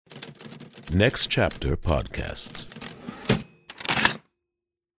Next Chapter Podcasts.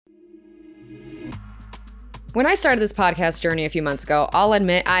 When I started this podcast journey a few months ago, I'll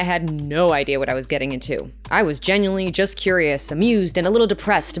admit I had no idea what I was getting into. I was genuinely just curious, amused, and a little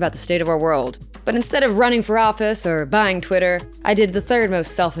depressed about the state of our world. But instead of running for office or buying Twitter, I did the third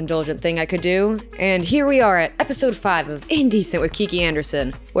most self-indulgent thing I could do. And here we are at episode 5 of Indecent with Kiki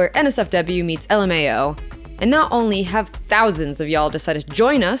Anderson, where NSFW meets LMAO. And not only have thousands of y'all decided to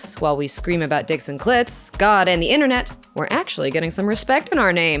join us while we scream about dicks and clits, God, and the internet, we're actually getting some respect in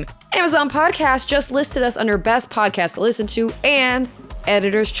our name. Amazon Podcast just listed us under Best Podcast to Listen to and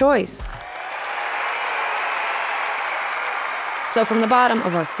Editor's Choice. So from the bottom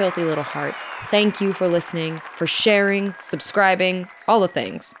of our filthy little hearts, thank you for listening, for sharing, subscribing, all the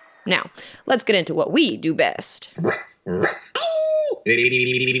things. Now, let's get into what we do best.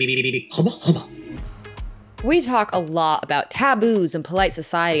 We talk a lot about taboos and polite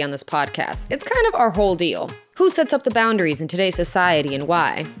society on this podcast. It's kind of our whole deal. Who sets up the boundaries in today's society and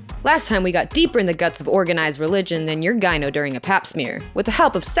why? Last time we got deeper in the guts of organized religion than your gyno during a pap smear, with the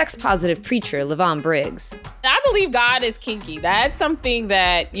help of sex-positive preacher LaVon Briggs. I believe God is kinky. That's something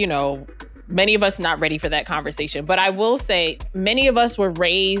that, many of us not ready for that conversation. But I will say many of us were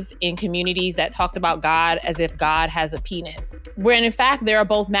raised in communities that talked about God as if God has a penis, when in fact there are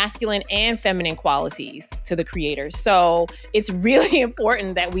both masculine and feminine qualities to the creator. So it's really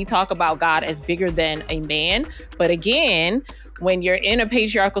important that we talk about God as bigger than a man. But again, when you're in a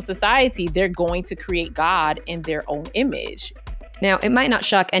patriarchal society, they're going to create God in their own image. Now, it might not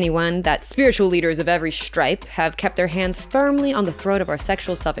shock anyone that spiritual leaders of every stripe have kept their hands firmly on the throat of our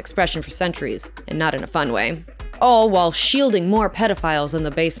sexual self-expression for centuries, and not in a fun way. All while shielding more pedophiles in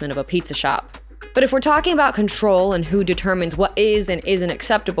the basement of a pizza shop. But if we're talking about control and who determines what is and isn't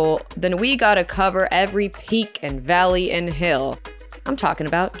acceptable, then we gotta cover every peak and valley and hill. I'm talking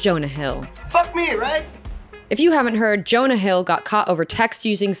about Jonah Hill. Fuck me, right? If you haven't heard, Jonah Hill got caught over text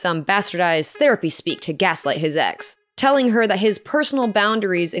using some bastardized therapy speak to gaslight his ex, telling her that his personal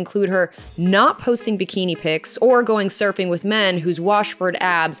boundaries include her not posting bikini pics or going surfing with men whose washboard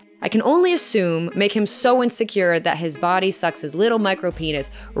abs, I can only assume, make him so insecure that his body sucks his little micro penis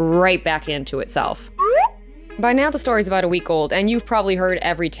right back into itself. By now the story's about a week old, and you've probably heard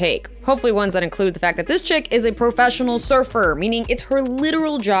every take. Hopefully ones that include the fact that this chick is a professional surfer, meaning it's her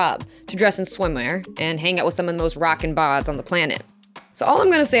literal job to dress in swimwear and hang out with some of the most rockin' bods on the planet. So all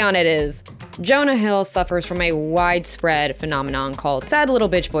I'm gonna say on it is, Jonah Hill suffers from a widespread phenomenon called sad little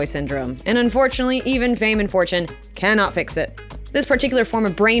bitch boy syndrome, and unfortunately, even fame and fortune cannot fix it. This particular form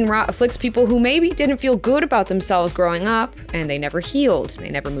of brain rot afflicts people who maybe didn't feel good about themselves growing up, and they never healed, they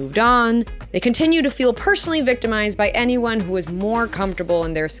never moved on. They continue to feel personally victimized by anyone who is more comfortable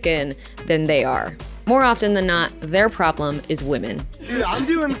in their skin than they are. More often than not, their problem is women. Dude, I'm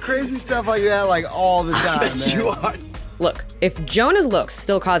doing crazy stuff like that all the time, man. You are. Look, if Jonah's looks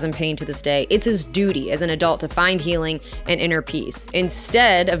still cause him pain to this day, it's his duty as an adult to find healing and inner peace,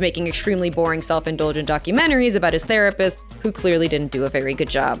 instead of making extremely boring self-indulgent documentaries about his therapist, who clearly didn't do a very good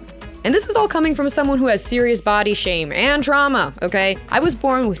job. And this is all coming from someone who has serious body shame and trauma, okay? I was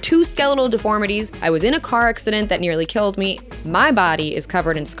born with 2 skeletal deformities, I was in a car accident that nearly killed me, my body is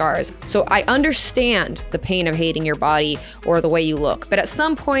covered in scars. So I understand the pain of hating your body or the way you look, but at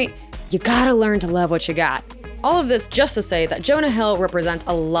some point, you gotta learn to love what you got. All of this just to say that Jonah Hill represents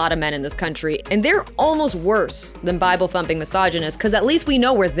a lot of men in this country, and they're almost worse than Bible-thumping misogynists, because at least we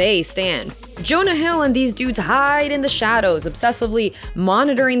know where they stand. Jonah Hill and these dudes hide in the shadows, obsessively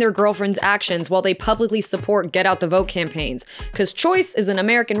monitoring their girlfriend's actions while they publicly support Get Out the Vote campaigns, because choice is an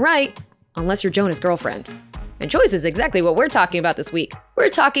American right, unless you're Jonah's girlfriend. And choice is exactly what we're talking about this week. We're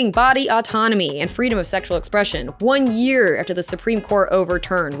talking body autonomy and freedom of sexual expression, 1 year after the Supreme Court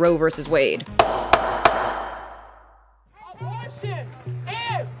overturned Roe v. Wade. Abortion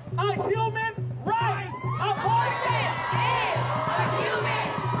is a human right. Abortion is a human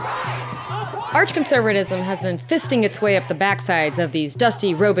right. Arch-conservatism has been fisting its way up the backsides of these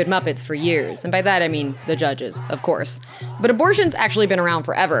dusty, robed Muppets for years, and by that I mean the judges, of course. But abortion's actually been around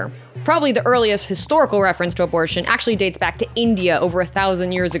forever. Probably the earliest historical reference to abortion actually dates back to India over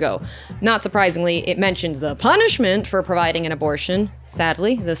 1,000 years ago. Not surprisingly, it mentions the punishment for providing an abortion.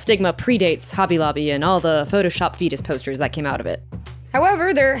 Sadly, the stigma predates Hobby Lobby and all the Photoshop fetus posters that came out of it.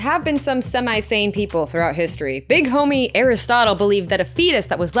 However, there have been some semi-sane people throughout history. Big homie Aristotle believed that a fetus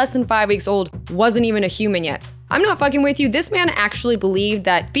that was less than 5 weeks old wasn't even a human yet. I'm not fucking with you, this man actually believed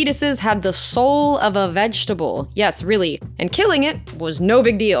that fetuses had the soul of a vegetable. Yes, really. And killing it was no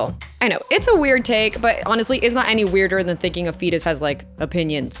big deal. I know, it's a weird take, but honestly, it's not any weirder than thinking a fetus has, like,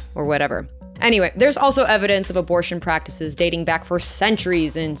 opinions or whatever. Anyway, there's also evidence of abortion practices dating back for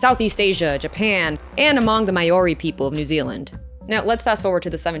centuries in Southeast Asia, Japan, and among the Maori people of New Zealand. Now, let's fast forward to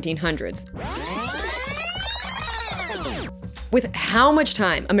the 1700s. With how much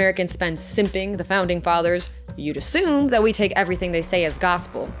time Americans spend simping the founding fathers, you'd assume that we take everything they say as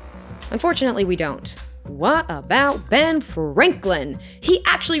gospel. Unfortunately, we don't. What about Ben Franklin? He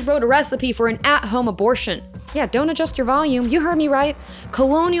actually wrote a recipe for an at-home abortion. Yeah, don't adjust your volume. You heard me right.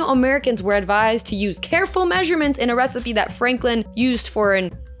 Colonial Americans were advised to use careful measurements in a recipe that Franklin used for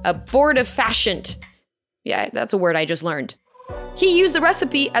an abortifacient. Yeah, that's a word I just learned. He used the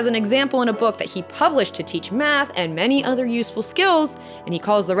recipe as an example in a book that he published to teach math and many other useful skills, and he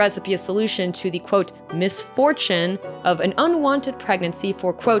calls the recipe a solution to the, quote, misfortune of an unwanted pregnancy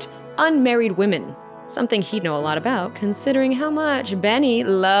for, quote, unmarried women. Something he'd know a lot about, considering how much Benny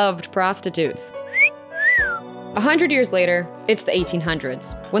loved prostitutes. 100 years later, it's the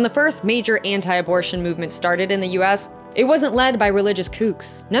 1800s. When the first major anti-abortion movement started in the US, it wasn't led by religious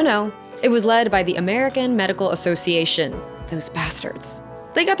kooks. No. It was led by the American Medical Association. Those bastards.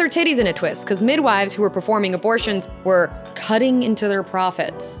 They got their titties in a twist because midwives who were performing abortions were cutting into their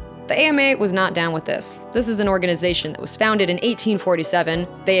profits. The AMA was not down with this. This is an organization that was founded in 1847.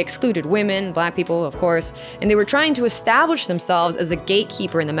 They excluded women, black people, of course, and they were trying to establish themselves as a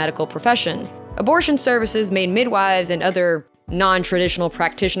gatekeeper in the medical profession. Abortion services made midwives and other non-traditional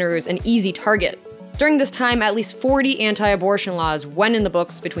practitioners an easy target. During this time, at least 40 anti-abortion laws went in the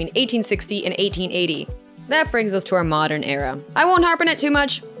books between 1860 and 1880. That brings us to our modern era. I won't harp on it too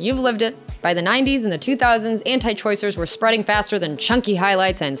much. You've lived it. By the 90s and the 2000s, anti-choicers were spreading faster than chunky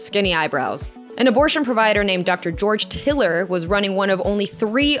highlights and skinny eyebrows. An abortion provider named Dr. George Tiller was running one of only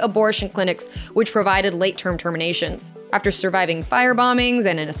 3 abortion clinics which provided late-term terminations. After surviving fire bombings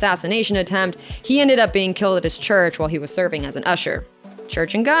and an assassination attempt, he ended up being killed at his church while he was serving as an usher.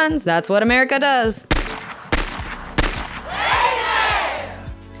 Church and guns, that's what America does.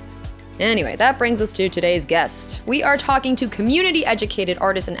 Anyway, that brings us to today's guest. We are talking to community-educated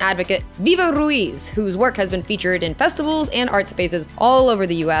artist and advocate Viva Ruíz, whose work has been featured in festivals and art spaces all over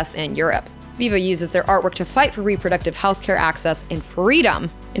the US and Europe. Viva uses their artwork to fight for reproductive healthcare access and freedom.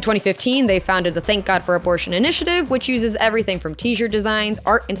 In 2015, they founded the Thank God for Abortion initiative, which uses everything from t-shirt designs,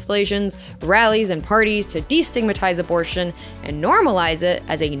 art installations, rallies, and parties to destigmatize abortion and normalize it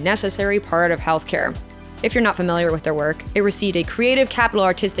as a necessary part of healthcare. If you're not familiar with their work, it received a Creative Capital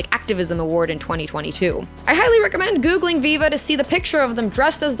Artistic Activism Award in 2022. I highly recommend Googling Viva to see the picture of them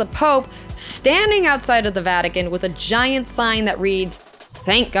dressed as the Pope, standing outside of the Vatican with a giant sign that reads,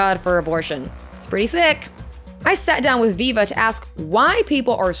 "Thank God for Abortion." It's pretty sick. I sat down with Viva to ask why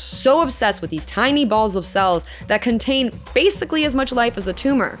people are so obsessed with these tiny balls of cells that contain basically as much life as a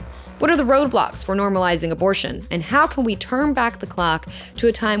tumor. What are the roadblocks for normalizing abortion? And how can we turn back the clock to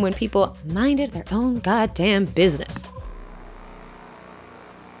a time when people minded their own goddamn business?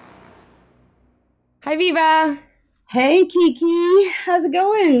 Hi, Viva. Hey, Kiki. How's it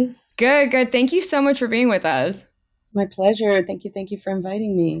going? Good. Thank you so much for being with us. It's my pleasure. Thank you for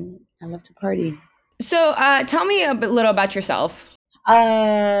inviting me. I love to party. So tell me a little about yourself.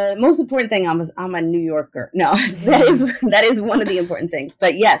 Most important thing, I'm a New Yorker. No, that is one of the important things.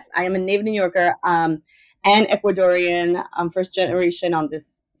 But yes, I am a native New Yorker, and Ecuadorian. I'm first generation on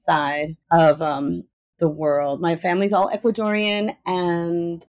this side of the world. My family's all Ecuadorian,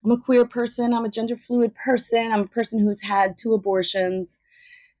 and I'm a queer person. I'm a gender fluid person. I'm a person who's had 2 abortions,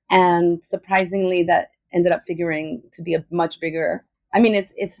 and surprisingly, that ended up figuring to be a much bigger. I mean,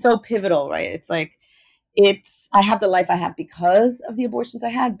 it's so pivotal, right? It's like. I have the life I have because of the abortions I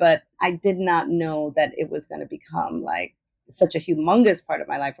had, but I did not know that it was going to become like such a humongous part of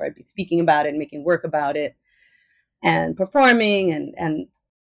my life where I'd be speaking about it and making work about it and performing. And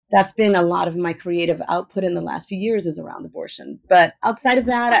that's been a lot of my creative output in the last few years is around abortion. But outside of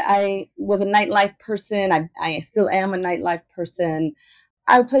that, I was a nightlife person. I still am a nightlife person.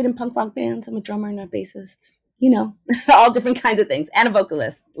 I played in punk rock bands. I'm a drummer and a bassist. You know, all different kinds of things, and a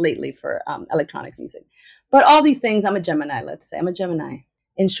vocalist lately for electronic music. But all these things, I'm a Gemini, let's say. I'm a Gemini,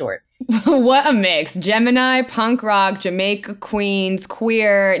 in short. What a mix. Gemini, punk rock, Jamaica, Queens,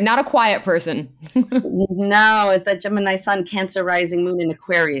 queer, not a quiet person. No, it's that Gemini sun, Cancer rising moon in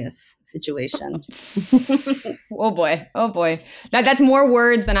Aquarius situation. Oh boy. That's more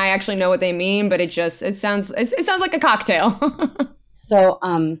words than I actually know what they mean, but it sounds like a cocktail. So,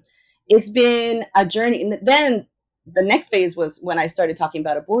 it's been a journey. And then the next phase was when I started talking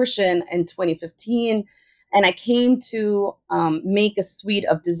about abortion in 2015. And I came to make a suite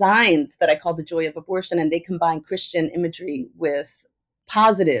of designs that I call The Joy of Abortion. And they combine Christian imagery with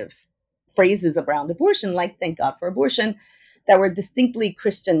positive phrases around abortion, like Thank God for Abortion, that were distinctly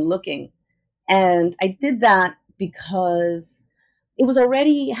Christian looking. And I did that because it was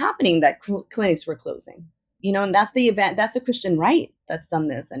already happening that clinics were closing, and that's the event. That's the Christian right that's done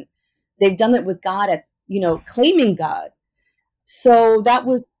this. And they've done it with God claiming God. So that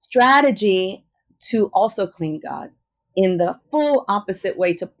was strategy to also claim God in the full opposite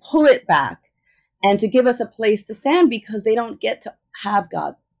way, to pull it back and to give us a place to stand, because they don't get to have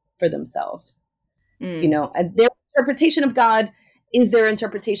God for themselves. And their interpretation of God is their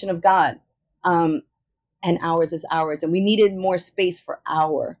interpretation of God. And ours is ours. And we needed more space for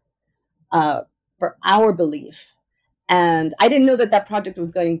our belief. And I didn't know that project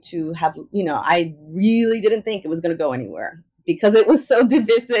was going to have, I really didn't think it was going to go anywhere, because it was so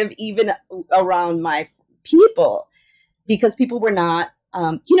divisive, even around my people, because people were not,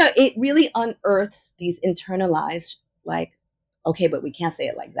 it really unearths these internalized, like, okay, but we can't say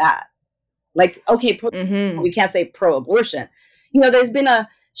it like that. Like, okay, we can't say pro-abortion. There's been a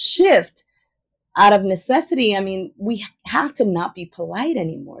shift out of necessity. I mean, we have to not be polite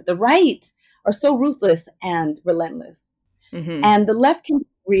anymore. The right are so ruthless and relentless. And the left can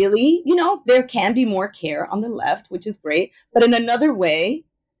really, there can be more care on the left, which is great. But in another way,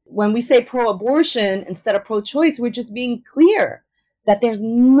 when we say pro-abortion instead of pro-choice, we're just being clear that there's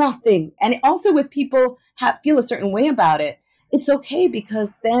nothing. And also, if people feel a certain way about it, it's okay, because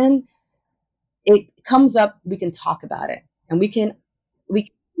then it comes up, we can talk about it, and we can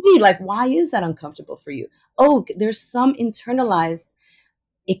see, like, why is that uncomfortable for you? Oh, there's some internalized,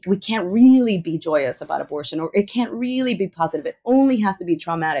 we can't really be joyous about abortion, or it can't really be positive. It only has to be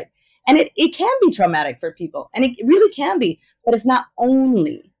traumatic. And it can be traumatic for people, and it really can be, but it's not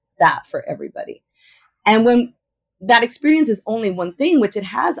only that for everybody. And when that experience is only one thing, which it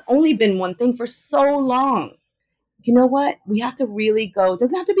has only been one thing for so long, you know what? We have to really go, it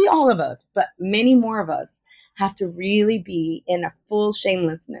doesn't have to be all of us, but many more of us have to really be in a full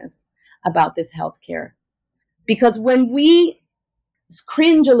shamelessness about this healthcare. Because when we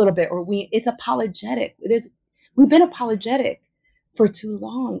cringe a little bit, or it's apologetic, we've been apologetic for too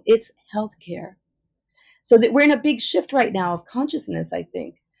long. It's healthcare. So that we're in a big shift right now of consciousness, I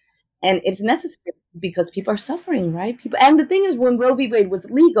think. And it's necessary because people are suffering, right? And the thing is, when Roe v. Wade was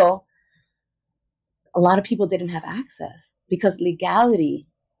legal, a lot of people didn't have access, because legality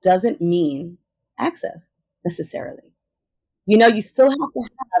doesn't mean access necessarily. You still have to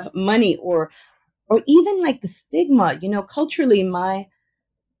have money, or even like the stigma, culturally, my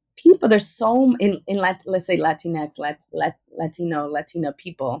people, there's so let's say Latinx, Latina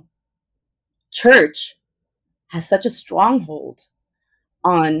people, church has such a stronghold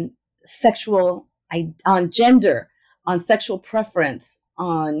on on gender, on sexual preference,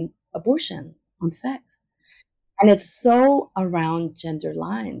 on abortion, on sex. And it's so around gender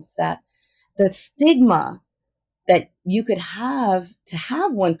lines that the stigma that you could have to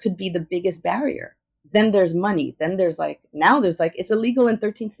have one could be the biggest barrier. Then there's money. Then there's it's illegal in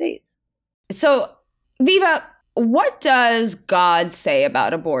 13 states. So, Viva, what does God say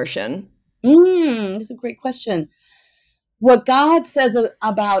about abortion? This is a great question. What God says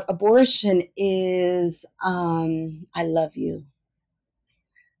about abortion is, I love you.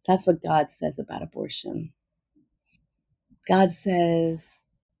 That's what God says about abortion. God says,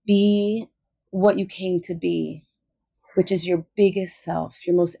 be what you came to be, which is your biggest self,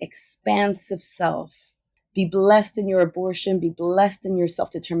 your most expansive self. Be blessed in your abortion. Be blessed in your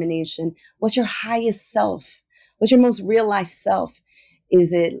self-determination. What's your highest self? What's your most realized self?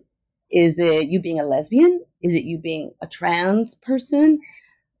 Is it you being a lesbian? Is it you being a trans person?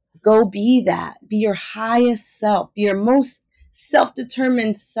 Go be that. Be your highest self. Be your most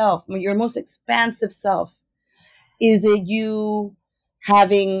self-determined self, your most expansive self. Is it you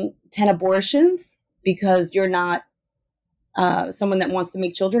having 10 abortions because you're not someone that wants to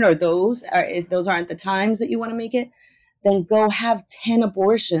make children, or those aren't the times that you want to make it? Then go have 10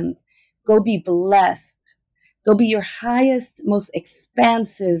 abortions. Go be blessed. Go be your highest, most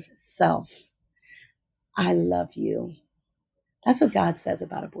expansive self. I love you. That's what God says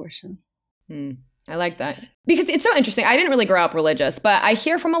about abortion. I like that. Because it's so interesting. I didn't really grow up religious, but I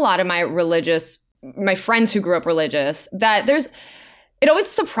hear from a lot of my friends who grew up religious, that it always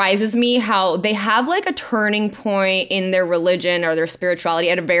surprises me how they have like a turning point in their religion or their spirituality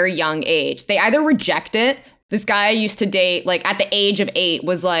at a very young age. They either reject it. This guy I used to date, like at the age of 8,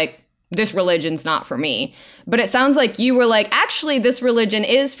 was like, this religion's not for me. But it sounds like you were like, actually, this religion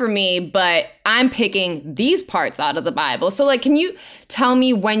is for me, but I'm picking these parts out of the Bible. So like, can you tell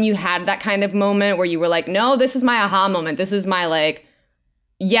me when you had that kind of moment where you were like, no, this is my aha moment. This is my like,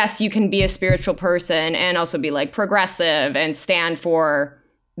 yes, you can be a spiritual person and also be like progressive and stand for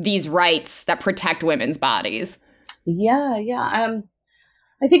these rights that protect women's bodies. Yeah.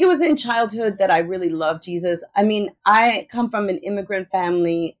 I think it was in childhood that I really loved Jesus. I mean, I come from an immigrant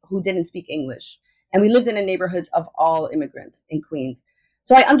family who didn't speak English, and we lived in a neighborhood of all immigrants in Queens.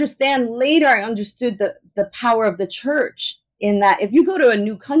 So I understood the power of the church in that if you go to a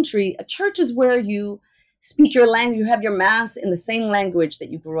new country, a church is where you speak your language, you have your mass in the same language that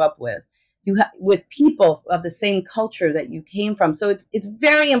you grew up with. With people of the same culture that you came from. So it's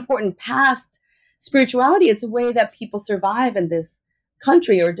very important past spirituality. It's a way that people survive in this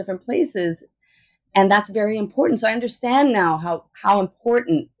country or different places. And that's very important. So I understand now how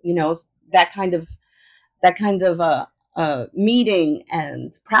important, that kind of meeting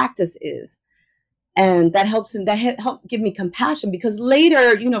and practice is. And that helped give me compassion, because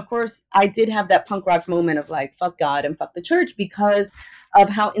later, of course, I did have that punk rock moment of like, fuck God and fuck the church, because of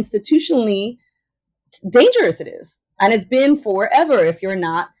how institutionally dangerous it is. And it's been forever if you're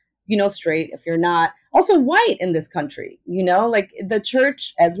not, straight, if you're not also white in this country, like the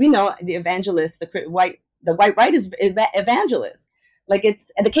church, as we know, the evangelists, the white right is evangelists. Like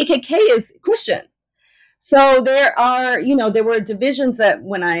the KKK is Christian. So there were divisions that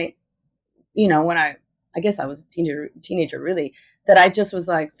when I guess I was a teenager really, that I just was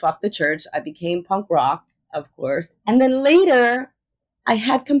like, fuck the church. I became punk rock, of course. And then later I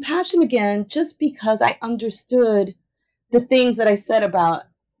had compassion again, just because I understood the things that I said about,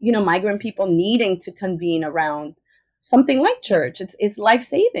 migrant people needing to convene around something like church. It's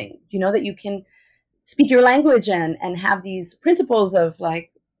life-saving, that you can speak your language and have these principles of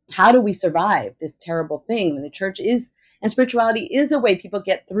like, how do we survive this terrible thing? And the church is, and spirituality is the way people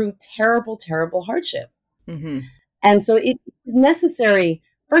get through terrible, terrible hardship. Mm-hmm. And so it is necessary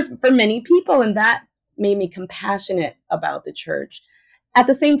for many people. And that made me compassionate about the church. At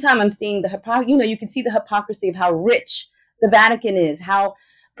the same time, I'm seeing you can see the hypocrisy of how rich the Vatican is, how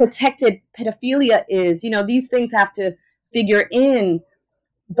protected pedophilia is. These things have to figure in.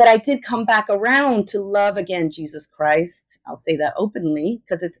 But I did come back around to love again Jesus Christ. I'll say that openly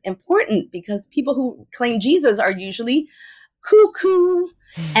because it's important, because people who claim Jesus are usually cuckoo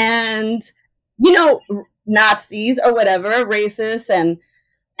and, Nazis or whatever, racists.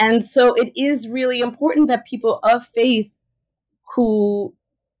 And so it is really important that people of faith who,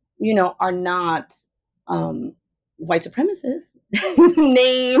 are not white supremacists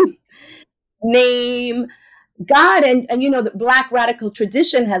name God. And the Black radical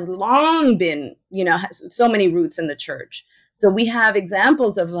tradition has long been, has so many roots in the church. So we have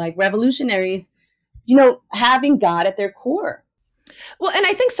examples of like revolutionaries, having God at their core. Well, and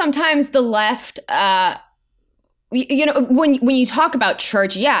I think sometimes the left, when you talk about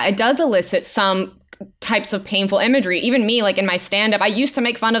church, yeah, it does elicit some types of painful imagery. Even me, like in my stand-up, I used to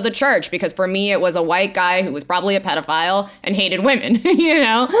make fun of the church because for me, it was a white guy who was probably a pedophile and hated women,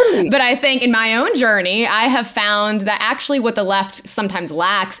 Totally. But I think in my own journey, I have found that actually what the left sometimes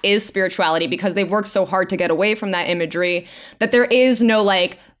lacks is spirituality, because they've worked so hard to get away from that imagery that there is no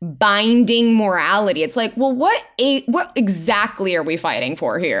like binding morality. It's like, well, what exactly are we fighting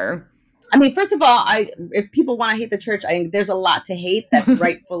for here? I mean, first of all, if people want to hate the church, I think there's a lot to hate that's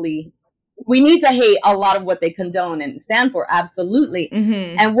rightfully. We need to hate a lot of what they condone and stand for. Absolutely.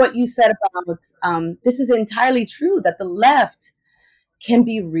 Mm-hmm. And what you said about this is entirely true, that the left can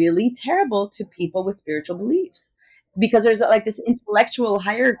be really terrible to people with spiritual beliefs, because there's like this intellectual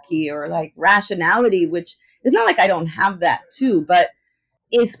hierarchy or like rationality, which is not like I don't have that too, but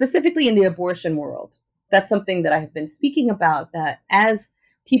is specifically in the abortion world. That's something that I have been speaking about, that as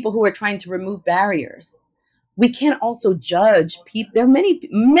people who are trying to remove barriers, we can also judge people. There are many,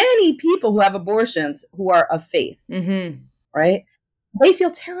 many people who have abortions who are of faith, mm-hmm. right? They feel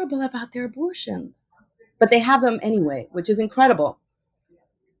terrible about their abortions, but they have them anyway, which is incredible.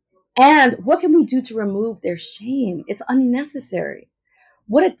 And what can we do to remove their shame? It's unnecessary.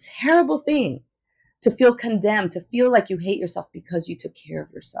 What a terrible thing to feel condemned, to feel like you hate yourself because you took care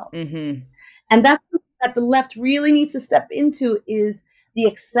of yourself. Mm-hmm. And that's what the left really needs to step into, is the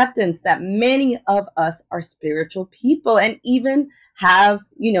acceptance that many of us are spiritual people and even have,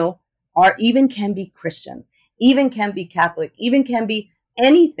 even can be Christian, even can be Catholic, even can be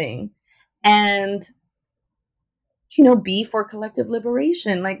anything, and, be for collective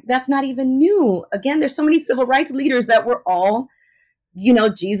liberation. Like, that's not even new. Again, there's so many civil rights leaders that were all,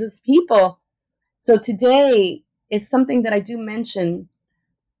 Jesus people. So today, it's something that I do mention,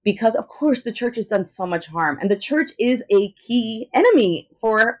 because, of course, the church has done so much harm. And the church is a key enemy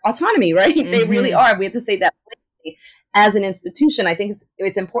for autonomy, right? Mm-hmm. They really are. We have to say that as an institution. I think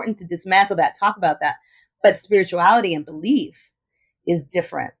it's important to dismantle that, talk about that. But spirituality and belief is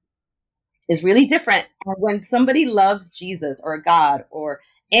different, is really different. And when somebody loves Jesus or God or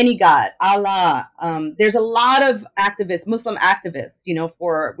any god, Allah. There's a lot of activists, Muslim activists,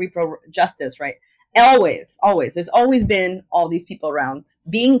 for justice, right? Always. There's always been all these people around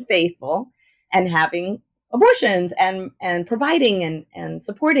being faithful and having abortions and providing and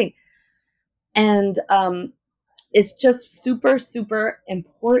supporting. And it's just super, super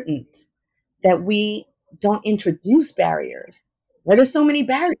important that we don't introduce barriers. Right? There's so many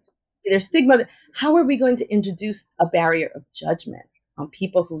barriers. There's stigma. How are we going to introduce a barrier of judgment on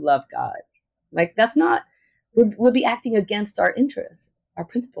people who love God? Like, that's not, we'll be acting against our interests, our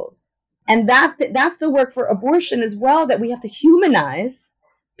principles. And that's the work for abortion as well, that we have to humanize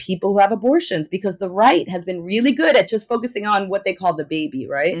people who have abortions, because the right has been really good at just focusing on what they call the baby,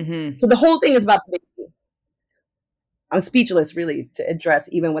 right? Mm-hmm. So the whole thing is about the baby. I'm speechless really to address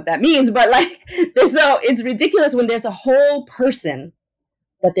even what that means, but like, it's ridiculous when there's a whole person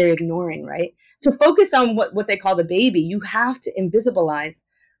that they're ignoring, right? To focus on what they call the baby, you have to invisibilize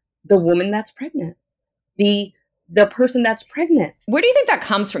the woman that's pregnant, the person that's pregnant. Where do you think that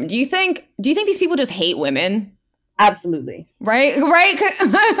comes from? Do you think these people just hate women? Absolutely. Right? Because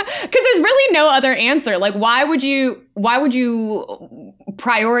there's really no other answer. Like, why would you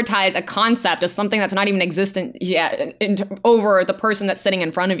prioritize a concept of something that's not even existent yet over the person that's sitting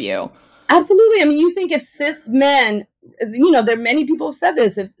in front of you? Absolutely. I mean, you think if cis men, there are many people who said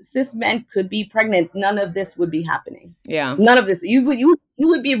this, if cis men could be pregnant, none of this would be happening. Yeah. None of this. You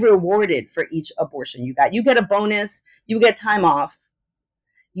would be rewarded for each abortion you got. You get a bonus, you get time off.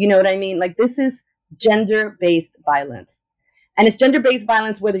 You know what I mean? Like, this is gender-based violence. And it's gender-based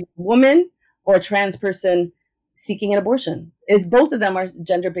violence whether you're a woman or a trans person seeking an abortion. Both of them are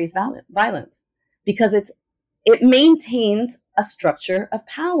gender-based violence, because it maintains a structure of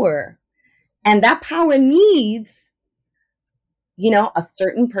power. And that power needs, a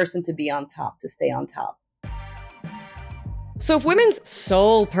certain person to be on top, to stay on top. So if women's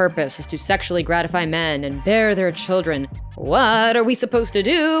sole purpose is to sexually gratify men and bear their children, what are we supposed to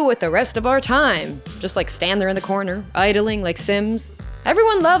do with the rest of our time? Just like stand there in the corner, idling like Sims?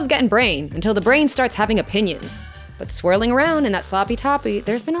 Everyone loves getting brain until the brain starts having opinions. But swirling around in that sloppy toppy,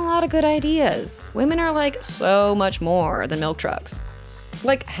 there's been a lot of good ideas. Women are like so much more than milk trucks.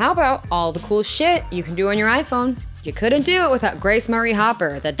 Like, how about all the cool shit you can do on your iPhone? You couldn't do it without Grace Murray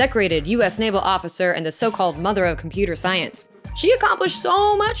Hopper, the decorated U.S. naval officer and the so-called mother of computer science. She accomplished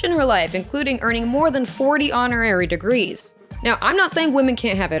so much in her life, including earning more than 40 honorary degrees. Now, I'm not saying women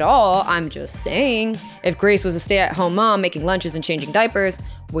can't have it all, I'm just saying if Grace was a stay-at-home mom making lunches and changing diapers,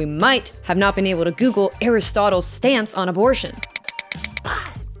 we might have not been able to Google Aristotle's stance on abortion.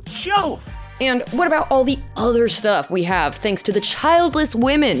 Jove! And what about all the other stuff we have thanks to the childless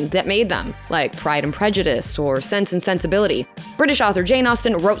women that made them, like Pride and Prejudice or Sense and Sensibility? British author Jane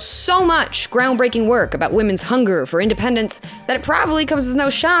Austen wrote so much groundbreaking work about women's hunger for independence that it probably comes as no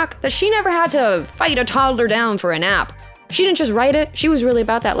shock that she never had to fight a toddler down for a nap. She didn't just write it, she was really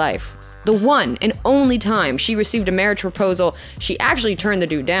about that life. The one and only time she received a marriage proposal, she actually turned the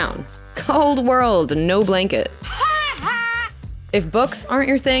dude down. Cold world, no blanket. If books aren't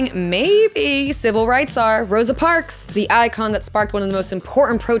your thing, maybe civil rights are. Rosa Parks, the icon that sparked one of the most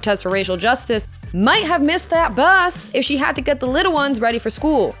important protests for racial justice, might have missed that bus if she had to get the little ones ready for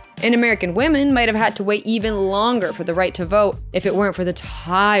school. And American women might have had to wait even longer for the right to vote if it weren't for the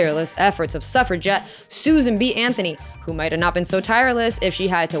tireless efforts of suffragette Susan B. Anthony, who might have not been so tireless if she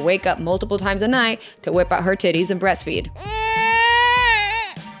had to wake up multiple times a night to whip out her titties and breastfeed.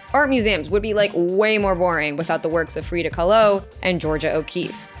 Art museums would be like way more boring without the works of Frida Kahlo and Georgia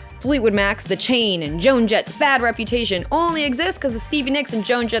O'Keeffe. Fleetwood Mac's The Chain and Joan Jett's bad reputation only exist because of Stevie Nicks and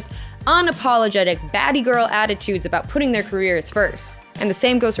Joan Jett's unapologetic baddie girl attitudes about putting their careers first. And the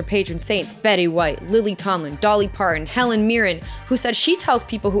same goes for patron saints Betty White, Lily Tomlin, Dolly Parton, Helen Mirren, who said she tells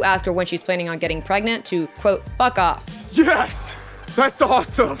people who ask her when she's planning on getting pregnant to, quote, fuck off. Yes! That's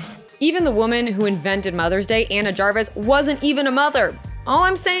awesome! Even the woman who invented Mother's Day, Anna Jarvis, wasn't even a mother. All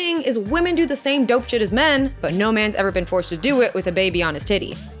I'm saying is women do the same dope shit as men, but no man's ever been forced to do it with a baby on his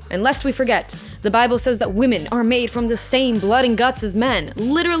titty. And lest we forget, the Bible says that women are made from the same blood and guts as men,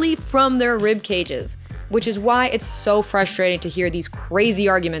 literally from their rib cages. Which is why it's so frustrating to hear these crazy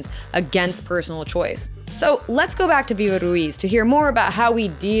arguments against personal choice. So let's go back to Viva Ruíz to hear more about how we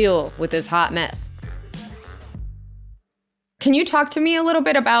deal with this hot mess. Can you talk to me a little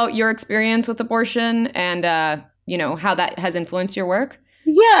bit about your experience with abortion and, how that has influenced your work?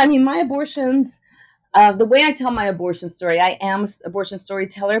 Yeah, I mean, my abortions, the way I tell my abortion story, I am an abortion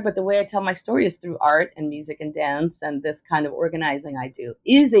storyteller, but the way I tell my story is through art and music and dance, and this kind of organizing I do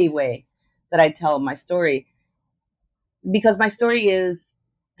is a way that I tell my story. Because my story is,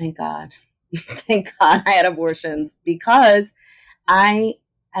 thank God, thank God I had abortions, because I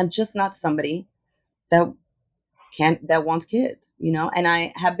am just not somebody that that wants kids, you know. And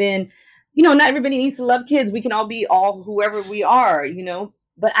I have been, you know, not everybody needs to love kids. We can all be all whoever we are, you know.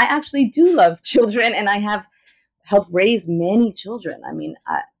 But I actually do love children, and I have helped raise many children. I mean,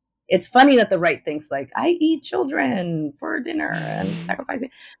 it's funny that the right thinks like I eat children for dinner and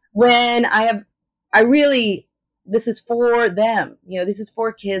sacrificing when I really, this is for them. You know, this is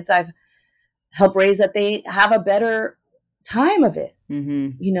for kids I've helped raise, that they have a better time of it. Mm-hmm.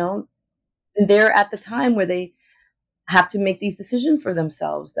 You know, and they're at the time where they have to make these decisions for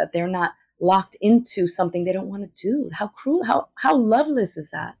themselves, that they're not locked into something they don't want to do. How cruel, how loveless is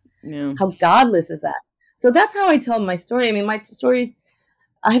that? Yeah. How godless is that? So that's how I tell my story. I mean, my stories,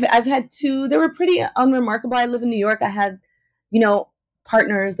 I've had two, they were pretty unremarkable. I live in New York. I had, you know,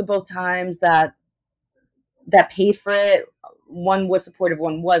 partners the both times that paid for it. One was supportive,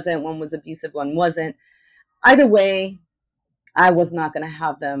 one wasn't. One was abusive, one wasn't. Either way, I was not going to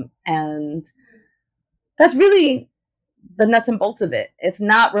have them. And that's really the nuts and bolts of it. It's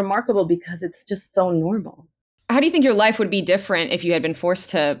not remarkable because it's just so normal. How do you think your life would be different if you had been forced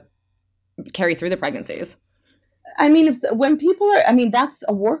to carry through the pregnancies? I mean, when people are, I mean, that's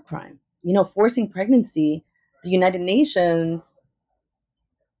a war crime. You know, forcing pregnancy, the United Nations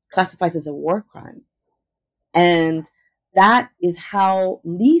classifies as a war crime. And that is how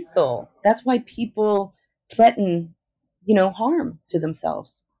lethal, that's why people threaten, you know, harm to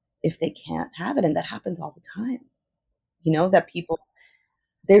themselves if they can't have it. And that happens all the time. You know, that people,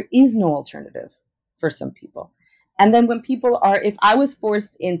 there is no alternative for some people. And then when people are, if I was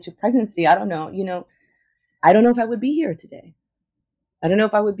forced into pregnancy, I don't know, you know, I don't know if I would be here today. I don't know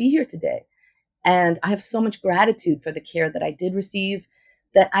if I would be here today. And I have so much gratitude for the care that I did receive,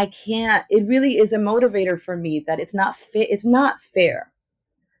 that I can't, it really is a motivator for me that it's not fair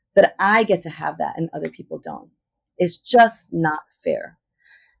that I get to have that and other people don't. It's just not fair.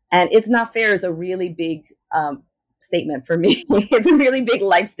 And it's not fair is a really big statement for me. It's a really big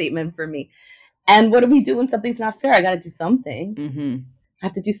life statement for me. And what do we do when something's not fair? I got to do something. Mm-hmm. I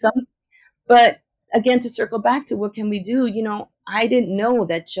have to do something. But again, to circle back to what can we do? You know, I didn't know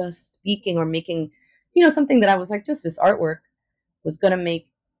that just speaking or making, you know, something that I was like, just this artwork was going to make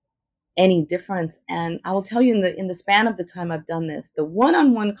any difference. And I will tell you, in the span of the time I've done this, the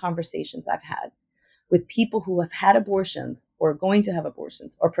one-on-one conversations I've had with people who have had abortions or are going to have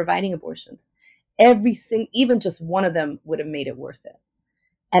abortions or providing abortions, even just one of them would have made it worth it.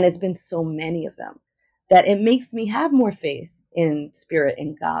 And it's been so many of them that it makes me have more faith in spirit,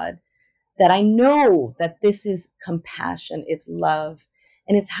 in God, that I know that this is compassion, it's love,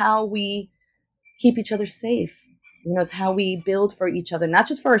 and it's how we keep each other safe. You know, it's how we build for each other, not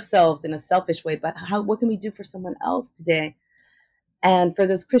just for ourselves in a selfish way, but what can we do for someone else today? And for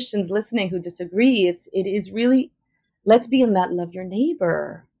those Christians listening who disagree, it is really, let's be in that love your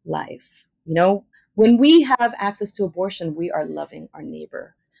neighbor life. You know, when we have access to abortion, we are loving our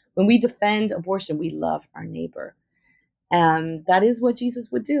neighbor. When we defend abortion, we love our neighbor. And that is what Jesus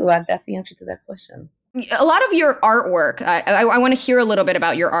would do. That's the answer to that question. A lot of your artwork, I want to hear a little bit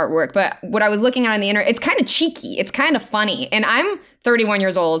about your artwork, but what I was looking at on the internet, it's kind of cheeky. It's kind of funny. And I'm 31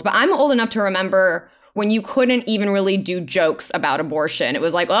 years old, but I'm old enough to remember when you couldn't even really do jokes about abortion. It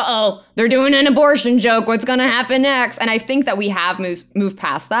was like, uh-oh, they're doing an abortion joke. What's going to happen next? And I think that we have moved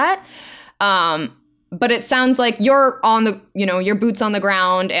past that. But it sounds like you're on the, you know, your boots on the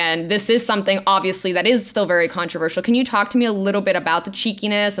ground, and this is something obviously that is still very controversial. Can you talk to me a little bit about the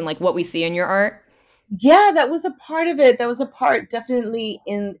cheekiness and like what we see in your art? Yeah, that was a part of it. That was a part definitely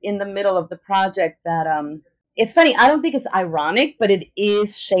in the middle of the project that it's funny. I don't think it's ironic, but it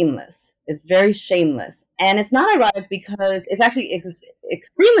is shameless. It's very shameless. And it's not ironic because it's actually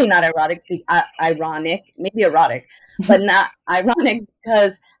extremely not ironic, maybe erotic, but not ironic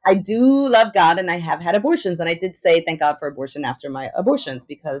because I do love God and I have had abortions. And I did say, thank God for abortion after my abortions,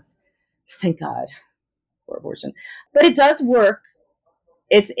 because thank God for abortion. But it does work.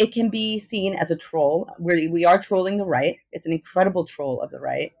 It can be seen as a troll. We are trolling the right. It's an incredible troll of the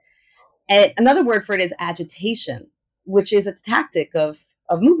right. And another word for it is agitation, which is its tactic of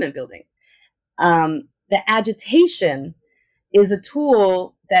movement building. The agitation is a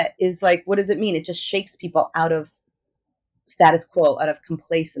tool that is like, what does it mean? It just shakes people out of status quo, out of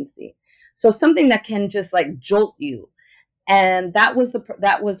complacency. So something that can just like jolt you. And that was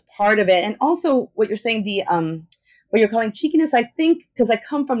part of it. And also what you're saying, what you're calling cheekiness, I think, because I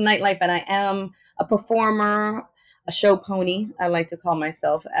come from nightlife and I am a performer, a show pony, I like to call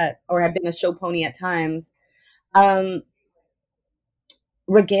myself, or have been a show pony at times.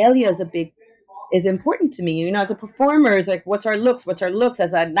 Regalia is important to me. You know, as a performer, it's like, what's our looks?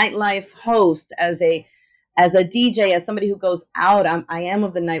 As a nightlife host, as a as a DJ, as somebody who goes out, I am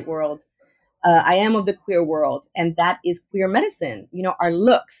of the night world. I am of the queer world, and that is queer medicine. You know, our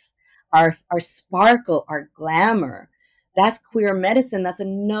looks, our sparkle, our glamour. That's queer medicine. That's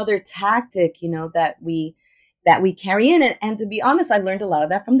another tactic, you know, that we carry in. And to be honest, I learned a lot of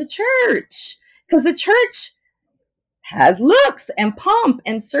that from the church, because the church has looks and pomp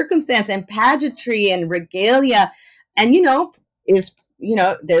and circumstance and pageantry and regalia, and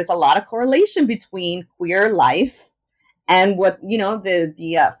there's a lot of correlation between queer life and what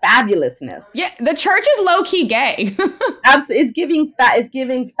the fabulousness. Yeah, the church is low key gay. Absolutely, it's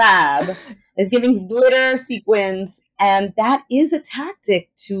giving fab, it's giving glitter, sequins, and that is a tactic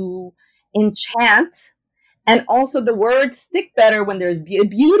to enchant. And also, the words stick better when there's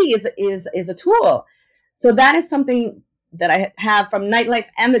beauty is a tool. So that is something that I have from nightlife,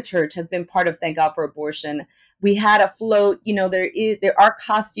 and the church has been part of Thank God for Abortion. We had a float, there are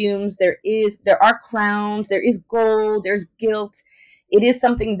costumes, there are crowns, there is gold, there's guilt. It is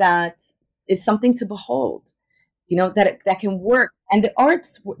something that is something to behold, that can work. And the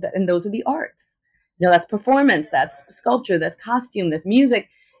arts, and those are the arts. That's performance, that's sculpture, that's costume, that's music.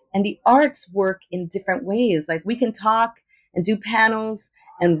 And the arts work in different ways. Like, we can talk and do panels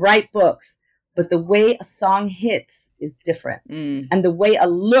and write books, but the way a song hits is different. And the way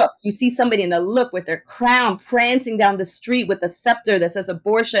you see somebody in a look with their crown prancing down the street with a scepter that says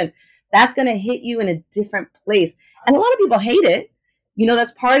abortion, that's going to hit you in a different place. And a lot of people hate it.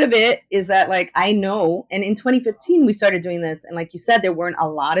 That's part of it, is that, like, I know. And in 2015, we started doing this. And like you said, there weren't a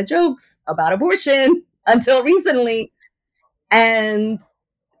lot of jokes about abortion until recently. And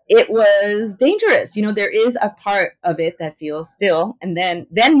it was dangerous. There is a part of it that feels still. And then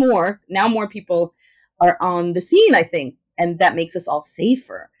more people are on the scene, I think. And that makes us all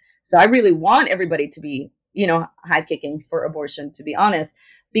safer. So I really want everybody to be, high kicking for abortion, to be honest,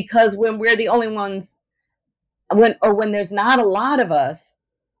 because when we're the only ones, when there's not a lot of us,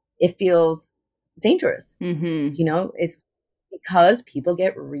 it feels dangerous. It's because people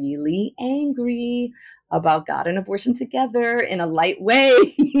get really angry about God and abortion together in a light way.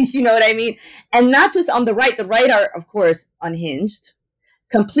 You know what I mean? And not just on the right. The right are, of course, unhinged,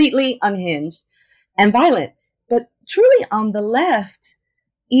 completely unhinged and violent. But truly on the left,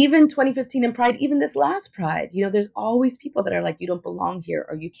 even 2015 in Pride, even this last Pride, there's always people that are like, you don't belong here,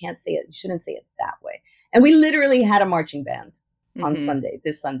 or you can't say it. You shouldn't say it that way. And we literally had a marching band on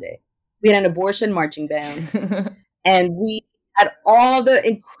this Sunday. We had an abortion marching band. And we had all the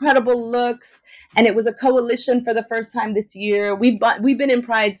incredible looks, and it was a coalition for the first time this year. We've been in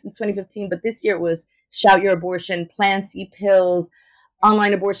Pride since 2015, but this year it was Shout Your Abortion, Plan C Pills,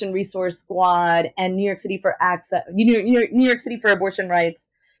 Online Abortion Resource Squad, and New York City for Abortion Rights.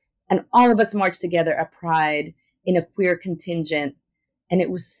 And all of us marched together at Pride in a queer contingent, and it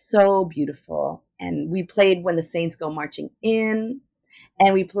was so beautiful. And we played When the Saints Go Marching In,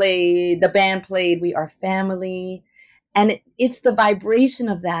 and the band played We Are Family. And it's the vibration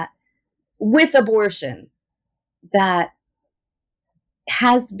of that with abortion that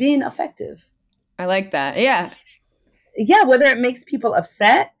has been effective. I like that. Yeah. Yeah, whether it makes people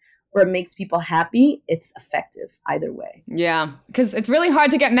upset or it makes people happy, it's effective either way. Yeah, because it's really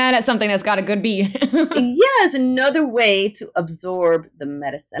hard to get mad at something that's got a good beat. Yeah, it's another way to absorb the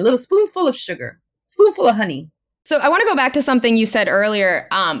medicine. A little spoonful of sugar, spoonful of honey. So I want to go back to something you said earlier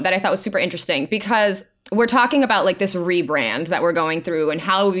that I thought was super interesting, because we're talking about like this rebrand that we're going through and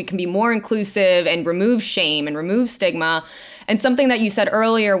how we can be more inclusive and remove shame and remove stigma. And something that you said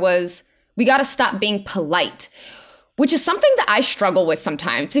earlier was, we got to stop being polite, which is something that I struggle with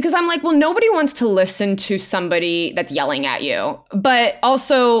sometimes, because I'm like, well, nobody wants to listen to somebody that's yelling at you. But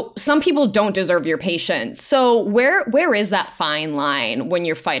also, some people don't deserve your patience. So where is that fine line when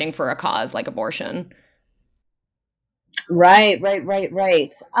you're fighting for a cause like abortion? Right. I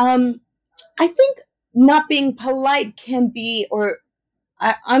think not being polite can be,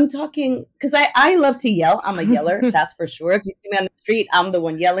 I'm talking, because I love to yell. I'm a yeller, that's for sure. If you see me on the street, I'm the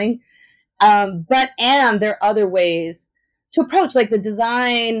one yelling. And there are other ways to approach. Like, the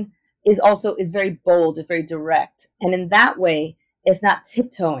design is very bold, it's very direct. And in that way, it's not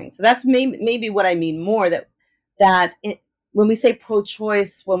tiptoeing. So that's maybe what I mean more, when we say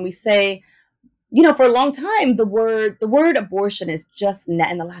pro-choice, when we say, for a long time, the word abortion is just in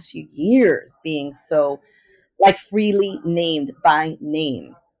the last few years being so, like, freely named by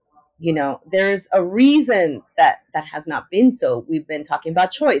name. There's a reason that has not been so. We've been talking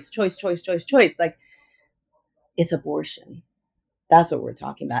about choice. Like, it's abortion. That's what we're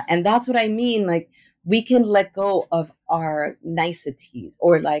talking about. And that's what I mean. Like, we can let go of our niceties,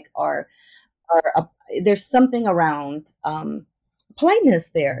 or like there's something around politeness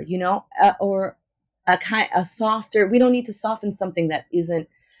there, or a softer, we don't need to soften something that isn't.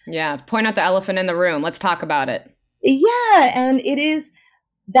 Yeah. Point out the elephant in the room. Let's talk about it. Yeah. And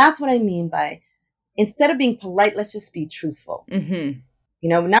that's what I mean by, instead of being polite, let's just be truthful. Mm-hmm. We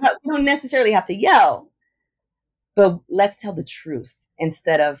don't necessarily have to yell, but let's tell the truth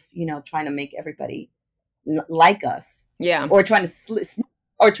instead of, trying to make everybody like us. Yeah. Or trying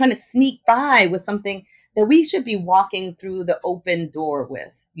to sneak by with something that we should be walking through the open door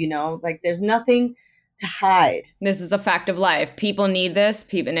with, like there's nothing to hide. This is a fact of life. People need this,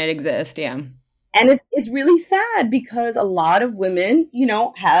 and it exists. Yeah. And it's really sad because a lot of women,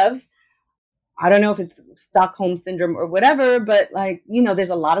 have, I don't know if it's Stockholm syndrome or whatever, but there's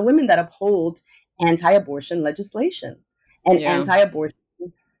a lot of women that uphold anti-abortion legislation and anti-abortion,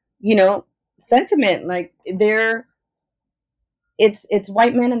 sentiment. Like it's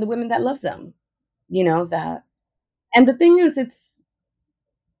white men and the women that love them, that. And the thing is,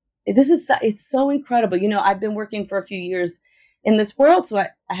 it's so incredible. I've been working for a few years in this world, so I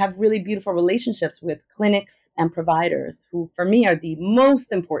have really beautiful relationships with clinics and providers who, for me, are the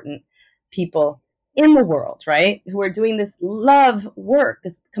most important people in the world, right? Who are doing this love work,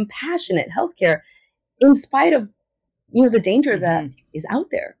 this compassionate healthcare, in spite of, the danger that is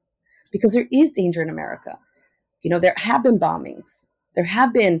out there, because there is danger in America. There have been bombings. There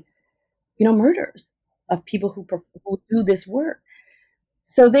have been, murders of people who do this work.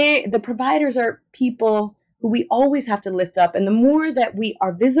 So the providers are people who we always have to lift up. And the more that we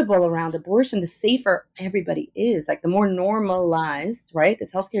are visible around abortion, the safer everybody is. Like the more normalized, right,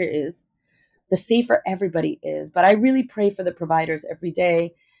 this healthcare is, the safer everybody is. But I really pray for the providers every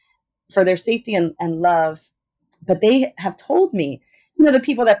day for their safety and love. But they have told me, the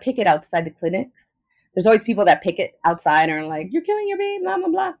people that picket outside the clinics, there's always people that picket outside and are like, you're killing your baby, blah, blah,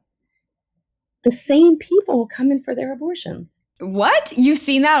 blah. The same people will come in for their abortions. What? You've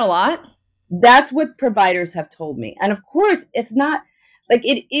seen that a lot? That's what providers have told me. And of course, it's not like,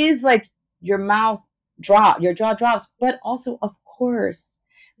 it is like your jaw drops, but also, of course,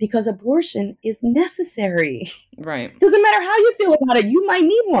 because abortion is necessary. Right. Doesn't matter how you feel about it. You might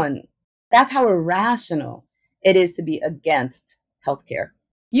need one. That's how irrational it is to be against healthcare.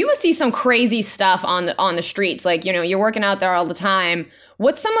 You must see some crazy stuff on the streets. Like, you're working out there all the time.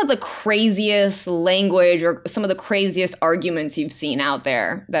 What's some of the craziest language or some of the craziest arguments you've seen out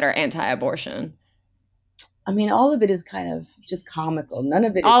there that are anti-abortion? I mean, all of it is kind of just comical. None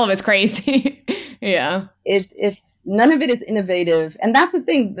of it. All of it's crazy. Yeah. It's none of it is innovative. And that's the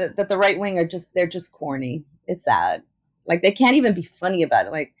thing that the right wing they're just corny. It's sad. Like they can't even be funny about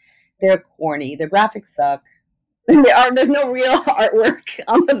it. Like they're corny. Their graphics suck. There's no real artwork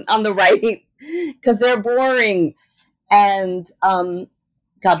on the right because they're boring. And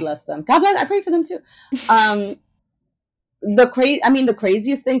God bless them. God bless. I pray for them too. The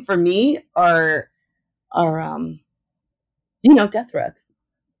craziest thing for me are death threats,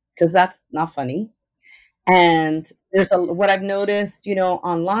 because that's not funny. And there's what I've noticed,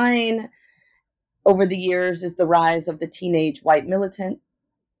 online over the years is the rise of the teenage white militant,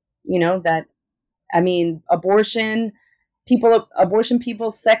 abortion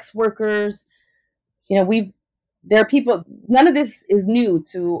people, sex workers, there are people, none of this is new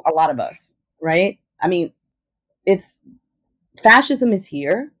to a lot of us, right? I mean, fascism is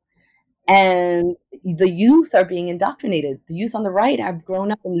here and the youth are being indoctrinated. The youth on the right have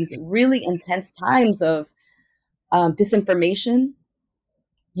grown up in these really intense times of disinformation,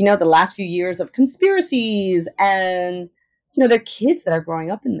 the last few years of conspiracies, and, there are kids that are growing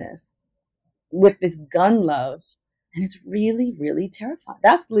up in this with this gun love. And it's really, really terrifying.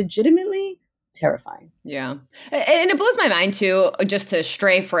 That's legitimately terrifying. Yeah. And it blows my mind too, just to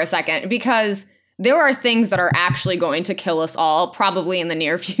stray for a second, because there are things that are actually going to kill us all probably in the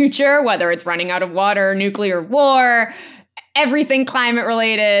near future, whether it's running out of water, nuclear war, everything climate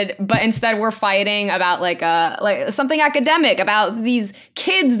related. But instead we're fighting about like something academic about these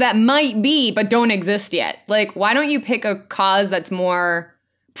kids that might be, but don't exist yet. Like, why don't you pick a cause that's more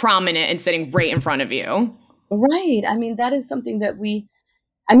prominent and sitting right in front of you? Right. I mean, that is something that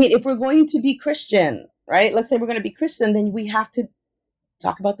if we're going to be Christian, right? Let's say we're going to be Christian, then we have to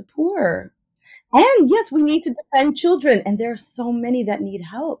talk about the poor. And yes, we need to defend children. And there are so many that need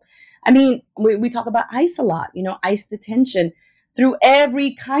help. I mean, we talk about ICE a lot, ICE detention through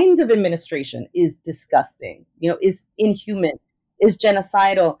every kind of administration is disgusting, is inhuman, is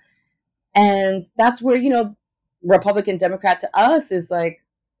genocidal. And that's where, Republican, Democrat to us is like,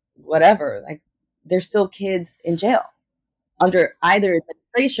 whatever, like there's still kids in jail under either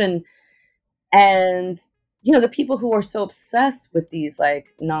administration. And, the people who are so obsessed with these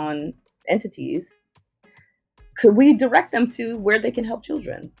like non-entities could we direct them to where they can help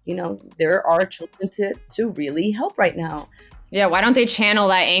children? You know, there are children to really help right now. Yeah, why don't they channel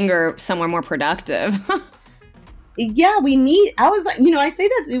that anger somewhere more productive? Yeah, I was like, you know,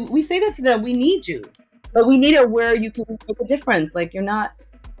 we say that to them, we need you, but we need it where you can make a difference. Like, you're not,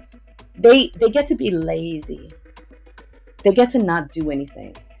 they get to be lazy. They get to not do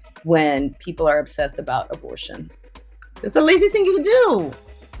anything when people are obsessed about abortion. It's a lazy thing you can do.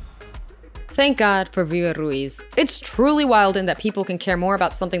 Thank God for Viva Ruíz. It's truly wild in that people can care more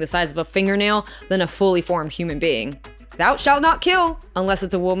about something the size of a fingernail than a fully formed human being. Thou shalt not kill unless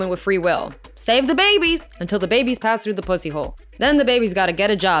it's a woman with free will. Save the babies until the babies pass through the pussy hole. Then the baby's gotta get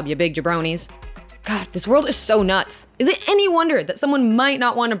a job, you big jabronis. God, this world is so nuts. Is it any wonder that someone might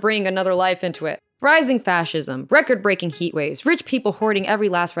not want to bring another life into it? Rising fascism, record-breaking heat waves, rich people hoarding every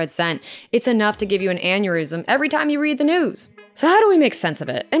last red cent. It's enough to give you an aneurysm every time you read the news. So how do we make sense of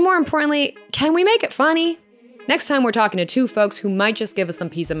it? And more importantly, can we make it funny? Next time we're talking to two folks who might just give us some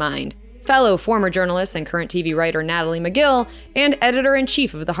peace of mind. Fellow former journalist and current TV writer Natalie McGill, and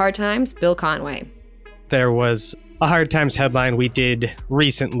editor-in-chief of The Hard Times, Bill Conway. There was a Hard Times headline we did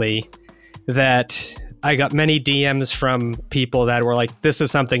recently that I got many DMs from people that were like, this is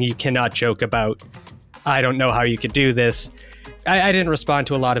something you cannot joke about. I don't know how you could do this. I didn't respond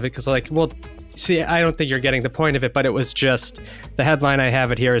to a lot of it because like, well, see, I don't think you're getting the point of it, but it was just, the headline I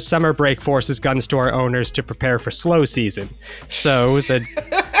have it here is Summer Break Forces Gun Store Owners to Prepare for Slow Season. So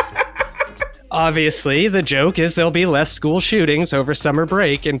obviously, the joke is there'll be less school shootings over summer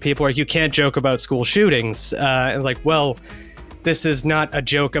break, and people are, you can't joke about school shootings. And like, well, this is not a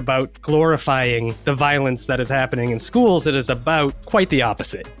joke about glorifying the violence that is happening in schools. It is about quite the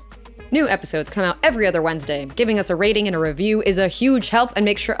opposite. New episodes come out every other Wednesday. Giving us a rating and a review is a huge help and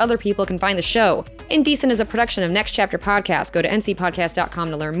makes sure other people can find the show. Indecent is a production of Next Chapter Podcast. Go to ncpodcast.com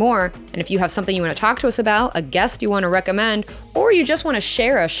to learn more. And if you have something you want to talk to us about, a guest you want to recommend, or you just want to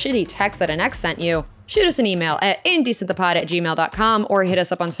share a shitty text that an ex sent you, shoot us an email at indecentthepod@gmail.com or hit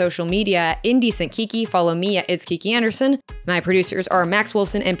us up on social media at IndecentKiki. Follow me at It's Kiki Anderson. My producers are Max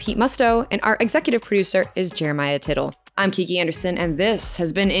Wolfson and Pete Musto, and our executive producer is Jeremiah Tittle. I'm Kiki Anderson, and this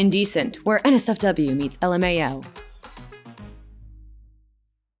has been Indecent, where NSFW meets LMAO.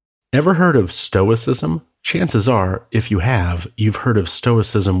 Ever heard of Stoicism? Chances are, if you have, you've heard of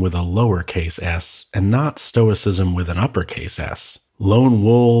Stoicism with a lowercase s and not Stoicism with an uppercase S. Lone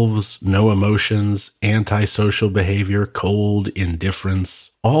wolves, no emotions, antisocial behavior, cold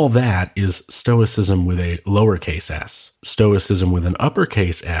indifference. All that is Stoicism with a lowercase s. Stoicism with an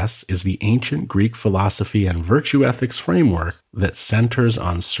uppercase S is the ancient Greek philosophy and virtue ethics framework that centers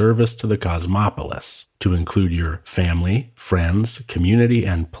on service to the cosmopolis, to include your family, friends, community,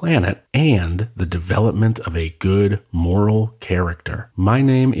 and planet, and the development of a good moral character. My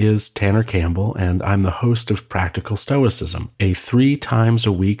name is Tanner Campbell, and I'm the host of Practical Stoicism, a 3 times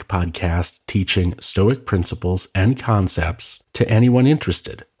a week podcast teaching Stoic principles and concepts to anyone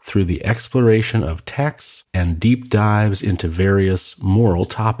interested through the exploration of texts and deep dives into various moral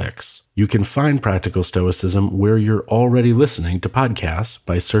topics. You can find Practical Stoicism where you're already listening to podcasts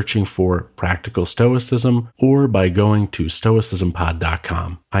by searching for Practical Stoicism or by going to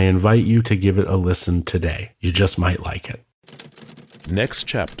stoicismpod.com. I invite you to give it a listen today. You just might like it. Next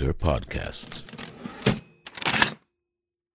Chapter Podcasts.